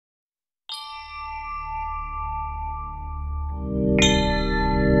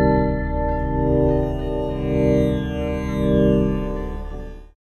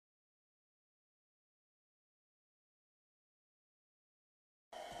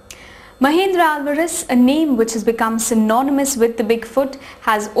Mahendra Alvarez, a name which has become synonymous with the Bigfoot,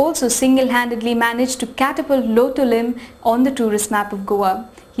 has also single-handedly managed to catapult Lotolim on the tourist map of Goa.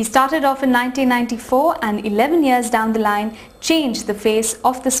 He started off in 1994 and 11 years down the line changed the face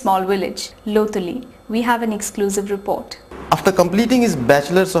of the small village, Lotoli. We have an exclusive report. After completing his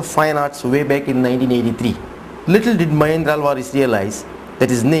Bachelor's of Fine Arts way back in 1983, little did Mahendra Alvarez realize that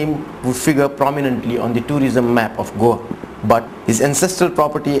his name would figure prominently on the tourism map of Goa. But his ancestral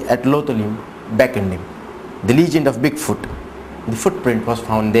property at Lotolim beckoned him. The legend of Bigfoot, the footprint was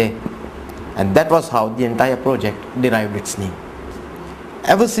found there, and that was how the entire project derived its name.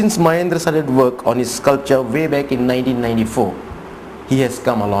 Ever since Mahendra started work on his sculpture way back in 1994, he has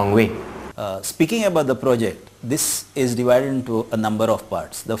come a long way. Speaking about the project, this is divided into a number of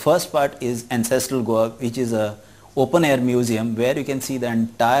parts. The first part is Ancestral Goa, which is a open air museum where you can see the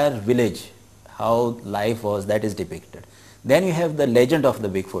entire village, how life was, that is depicted. Then you have the legend of the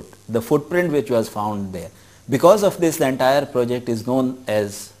Bigfoot, the footprint which was found there. Because of this, the entire project is known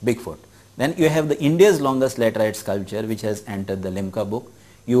as Bigfoot. Then you have the India's longest laterite sculpture which has entered the Limca book.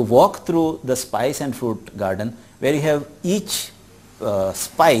 You walk through the spice and fruit garden where you have each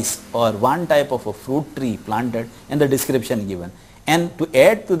spice or one type of a fruit tree planted and the description given. And to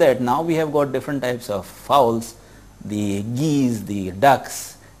add to that, now we have got different types of fowls, the geese, the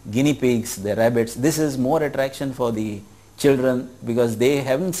ducks, guinea pigs, the rabbits. This is more attraction for the children because they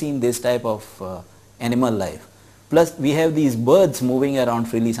haven't seen this type of animal life. Plus we have these birds moving around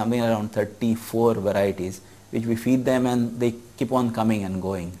freely, something around 34 varieties, which we feed them and they keep on coming and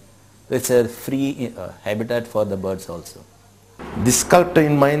going. So it's a free habitat for the birds also. The sculptor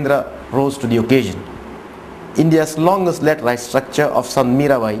in Mahendra rose to the occasion. India's longest laterite structure of Sant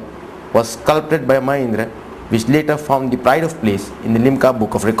Mirabai was sculpted by Mahendra, which later found the pride of place in the Limca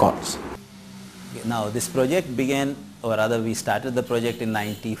Book of Records. Now this project began, or rather we started the project in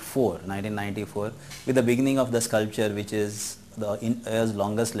 1994 with the beginning of the sculpture, which is the India's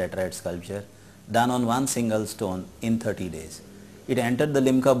longest laterite sculpture done on one single stone in 30 days. It entered the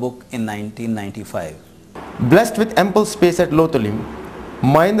Limca book in 1995. Blessed with ample space at Lotolim,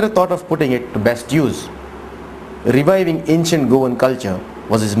 Mahendra thought of putting it to best use. Reviving ancient Goan culture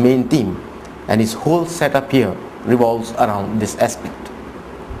was his main theme, and his whole setup here revolves around this aspect.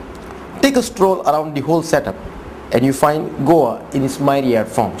 Take a stroll around the whole setup and you find Goa in its myriad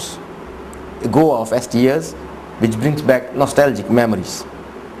forms. A Goa of yesteryears which brings back nostalgic memories.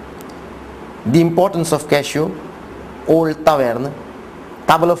 The importance of Casio, old tavern,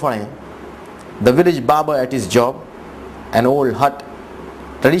 tabla fire, the village barber at his job, an old hut,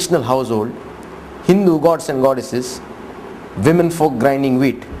 traditional household, Hindu gods and goddesses, women folk grinding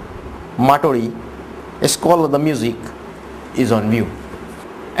wheat, Matori, a scholar of the music is on view.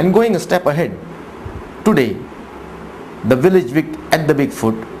 And going a step ahead, today, the village at the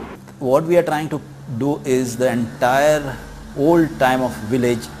Bigfoot. What we are trying to do is the entire old time of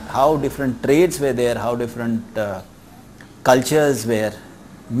village, how different trades were there, how different cultures were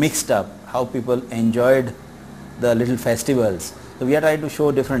mixed up, how people enjoyed the little festivals. So we are trying to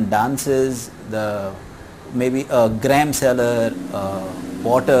show different dances, maybe a gram seller,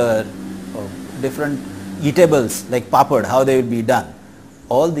 water, different eatables like papad, how they will be done.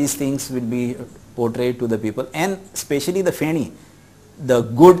 All these things will be portrayed to the people, and especially the feni, the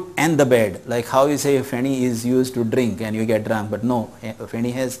good and the bad, like how you say feni is used to drink and you get drunk, but no,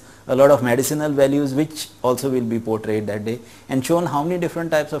 feni has a lot of medicinal values which also will be portrayed that day and shown how many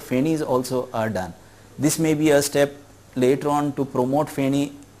different types of fenis also are done. This may be a step later on to promote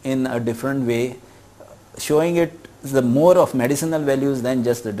feni in a different way, showing it the more of medicinal values than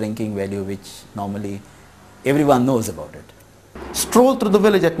just the drinking value which normally everyone knows about it. Stroll through the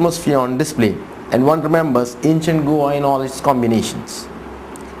village atmosphere on display and one remembers ancient Goa in all its combinations.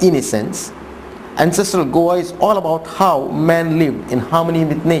 In a sense, ancestral Goa is all about how man lived in harmony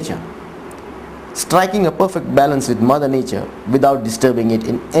with nature, striking a perfect balance with Mother Nature without disturbing it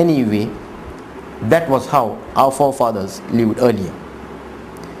in any way. That was how our forefathers lived earlier.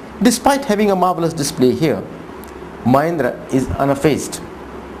 Despite having a marvelous display here, Mahendra is unfazed.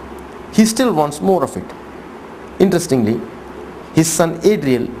 He still wants more of it. Interestingly, his son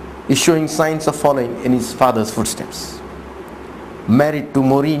Adriel is showing signs of following in his father's footsteps. Married to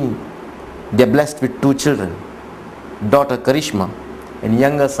Maureen, they are blessed with 2 children, daughter Karishma and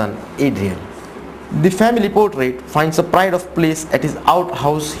younger son Adriel. The family portrait finds a pride of place at his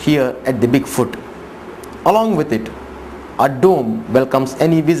outhouse here at the Bigfoot. Along with it, a dome welcomes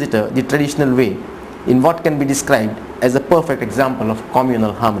any visitor the traditional way in what can be described as a perfect example of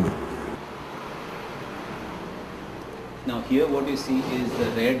communal harmony. Now here what you see is the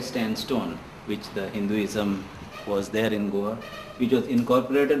red sandstone which the Hinduism was there in Goa. which was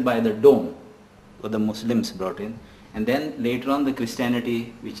incorporated by the dome, what the Muslims brought in, and then later on the Christianity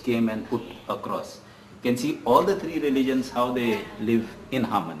which came and put across. You can see all the three religions, how they live in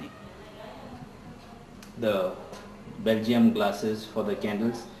harmony. The Belgium glasses for the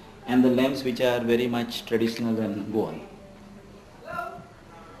candles and the lamps which are very much traditional and Goan.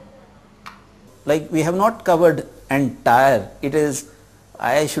 Like we have not covered entire, it is,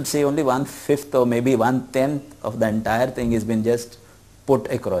 I should say, only 1/5 or maybe 1/10 of the entire thing has been just put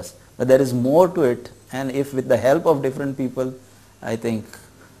across. But there is more to it, and if with the help of different people, I think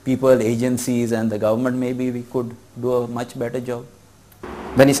people, agencies and the government, maybe we could do a much better job.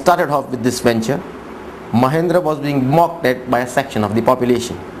 When he started off with this venture, Mahendra was being mocked at by a section of the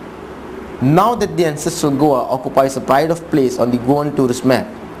population. Now that the ancestral Goa occupies a pride of place on the Goan tourist map,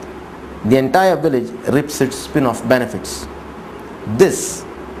 the entire village reaps its spin-off benefits. This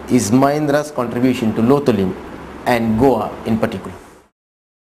is Mahendra's contribution to Lotolim and Goa in particular.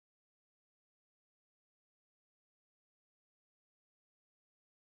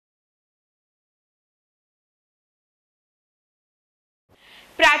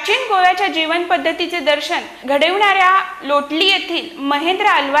 प्राचीन गोव्याच्या जीवन पद्धतीचे दर्शन घडवणाऱ्या लोटली येथील महेंद्र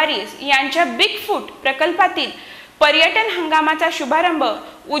अल्वारिस यांच्या big foot प्रकल्पातील पर्यटन हंगामाचा शुभारंभ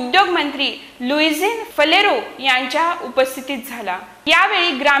उद्योग मंत्री लुइझिन फलेरो यांच्या उपस्थितीत झाला.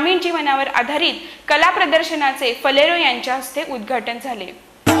 यावेळी ग्रामीण जीवनावर आधारित कला प्रदर्शनाचे फलेरो यांच्या हस्ते उद्घाटन झाले.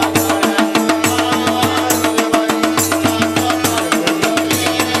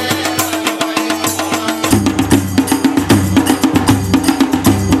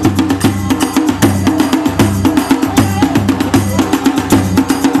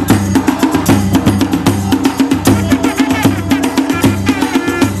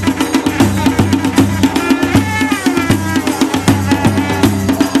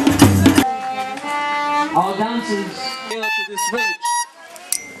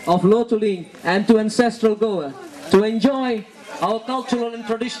 Of Lotolim and to ancestral Goa to enjoy our cultural and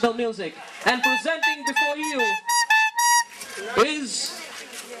traditional music, and presenting before you is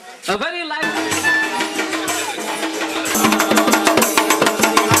a very lively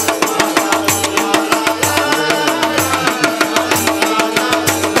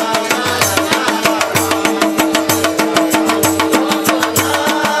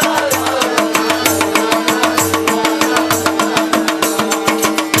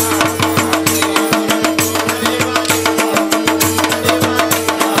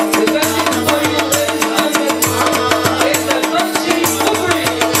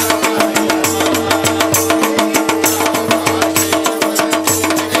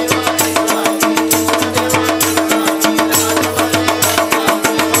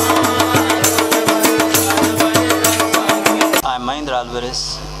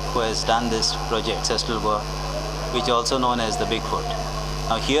who has done this project, Ancestral Goa, which is also known as the Bigfoot.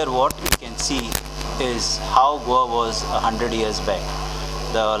 Now here what you can see is how Goa was 100 years back.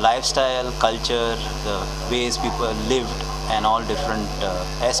 The lifestyle, culture, the ways people lived and all different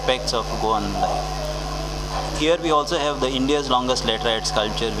aspects of Goan life. Here we also have the India's longest laterite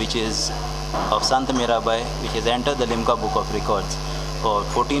sculpture, which is of Sant Mirabai, which has entered the Limca Book of Records for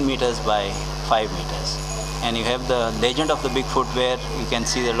 14 meters by 5 meters. And you have the legend of the Bigfoot, where you can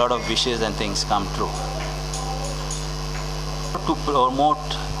see a lot of wishes and things come true. To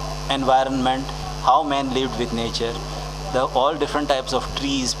promote environment, how man lived with nature, all different types of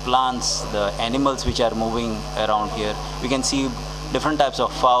trees, plants, the animals which are moving around here. We can see different types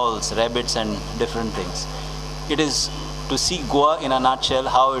of fowls, rabbits and different things. It is to see Goa in a nutshell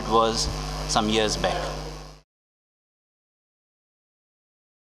how it was some years back.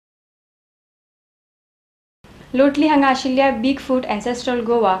 लोटली हांगा आशिल्ल्या big foot एन्सेस्ट्रल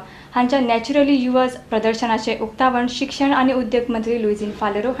Goa हांच्या naturally yours प्रदर्शनाचे उक्तावण शिक्षण आणि उद्योग मंत्री लुइझिन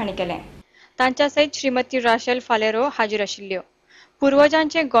फालेरो हांणी केलें. तांच्या सयत श्रीमती राशेल फालेरो हाजीर आशिल्ल्यो.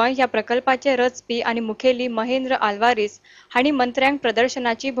 पूर्वजांचे गोंय ह्या प्रकल्पाचे रचपी आणि मुखेली महेंद्र आल्वारिस हांणी मंत्र्यांक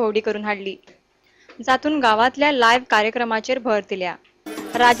प्रदर्शनाची भोवडी करून हाडली, जातून गावातल्या लायव्ह कार्यक्रमाचेर भर दिल्या.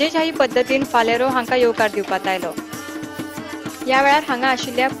 राजेशाही पद्धतीन फालेरो हांका येवकार दिवपाक आयलो. या वेळार हांगा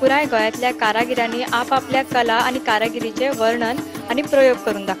आशिल्ल्या पुराय गोंयांतल्या कारागिरांनी आपापल्या कला आणि कारागिरीचे वर्णन आणि प्रयोग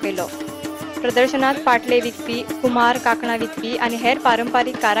करून दाखयलो. प्रदर्शनात पाटले विकपी, कुमार, कांकणां विकपी आणि हेर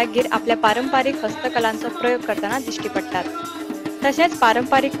पारंपारीक कारागीर आपल्या पारंपारीक हस्तकलांचो प्रयोग करताना दिश्टी पडटात. तशेंच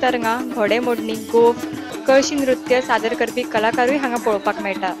पारंपारीक तरंगां, घोडेमोडणी, गोफ, कळशी नृत्य सादर करपी कलाकारूय हांगा पळोवपाक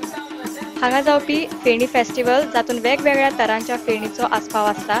मेळटा. हांगा जावपी फेणी फेस्टिवल, जातून वेगवेगळ्या तरांच्या फेणीचो आस्पाव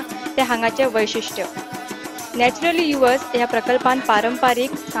आसता, ते हांगाचे वैशिष्ट्य. नॅचरली युवर्स ह्या प्रकल्पान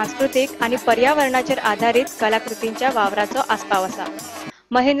पारंपारीक, सांस्कृतिक आणि पर्यावरणाचेर आधारित कलाकृतींच्या वावराचो आस्पाव आसा.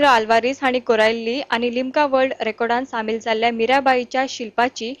 महेंद्र आल्वारीस हांणी कोरायल्ली आनी लिम्का वर्ल्ड रेकॉर्डान सामील जाल्ल्या मिराबाईच्या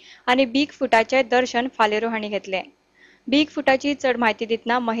शिल्पाची आनी बीग फुटाचे दर्शन फालेरो हांणी घेतले. बीग फुटाची चड म्हायती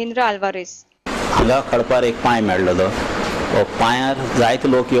दितना महेंद्र आल्वारीस. हांगा कळपार एक पांय मेळ्ळलो. पांयार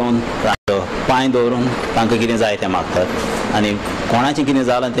जायते लोक येवन पांय दवरून तांकां कितें जाय तें मागतात आनी कोणाचें कितें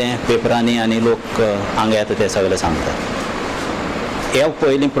जालां तें पेपरांनी आनी लोक हांगा येता ते सगळें सांगतात. ह्या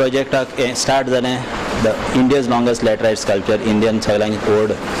पयलीं प्रोजेक्टाक स्टार्ट जालें the India's longest लॅटरायट sculpture. Indian सगळ्यांत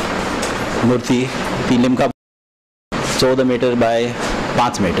व्हड मुर्ती ती लिम्का 14 मीटर बाय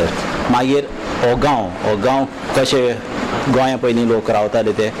 5 मीटर. मागीर हो गांव कशे गोंया पयलीं लोक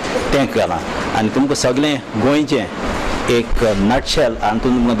रावताले तें केलां आनी तुमकां सगळें गोंयचें एक नटशेल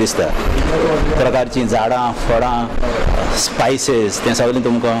हातून तुमकां दिसता. प्रकारचीं झाडां फळां स्पायसीस तें सगळें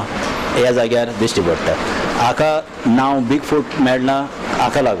तुमकां ह्या जाग्यार दिश्टी पडटा. हाका नांव बीग फूट मेळना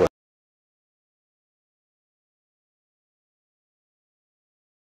हाका लागून.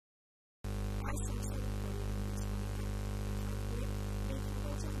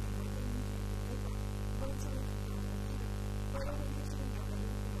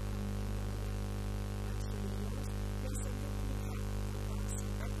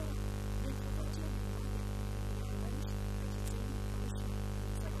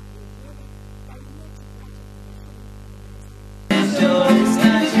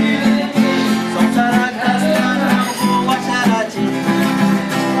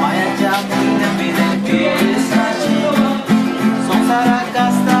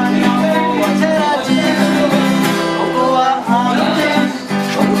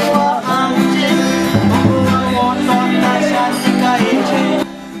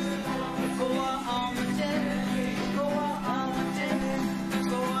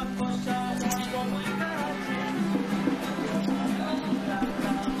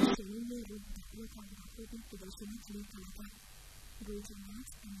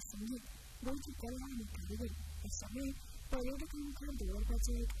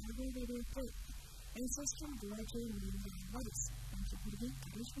 Ancestral Goaचे महेंद्र आल्वारीस यांचे भुरगे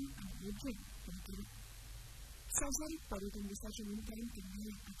रेशमी आनी एड्रियन हांणी केली. संवसारीक पर्यटन दिसाच्या निमतान केन्नाय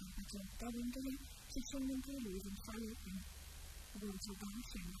प्रकल्पाचें उक्तावण केलें शिक्षण मंत्री लुईस फाले हांणी. गोंयचो गांव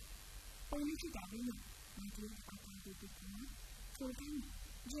शेणला. पयलींची दावेली मागीर आतां चवथ्यांनी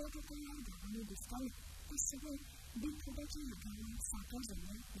जे तयार गांवांनी दिसताले ते सगळे बीग फुटाच्या गांवांत साकार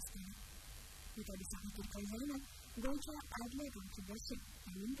जाल्ले दिसताले. ह्या दिसा खातीर कल्याणात गोंयच्या आदल्या गांवचें दर्शन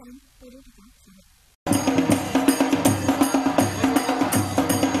ह्या निमतान पर्यटकांक जालें.